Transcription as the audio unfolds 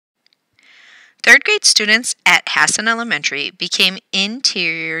Third grade students at Hassan Elementary became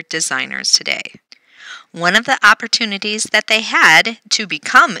interior designers today. One of the opportunities that they had to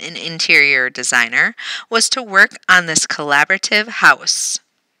become an interior designer was to work on this collaborative house.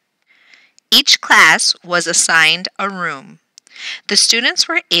 Each class was assigned a room. The students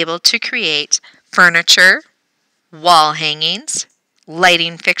were able to create furniture, wall hangings,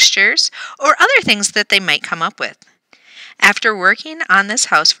 lighting fixtures, or other things that they might come up with. After working on this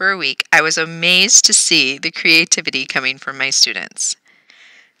house for a week, I was amazed to see the creativity coming from my students.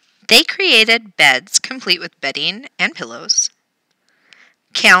 They created beds complete with bedding and pillows,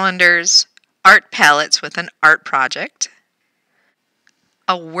 calendars, art palettes with an art project,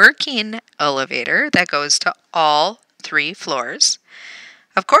 a working elevator that goes to all 3 floors.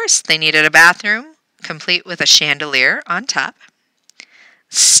 Of course, they needed a bathroom, complete with a chandelier on top,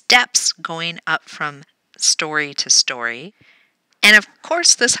 steps going up from story to story, and of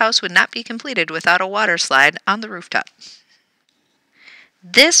course, this house would not be completed without a water slide on the rooftop.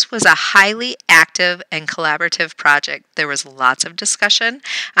 This was a highly active and collaborative project. There was lots of discussion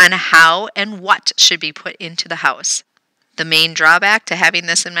on how and what should be put into the house. The main drawback to having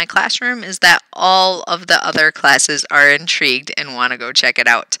this in my classroom is that all of the other classes are intrigued and want to go check it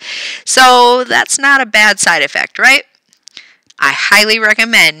out. So that's not a bad side effect, right? I highly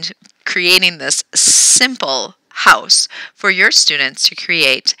recommend creating this simple house for your students to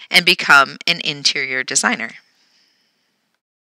create and become an interior designer.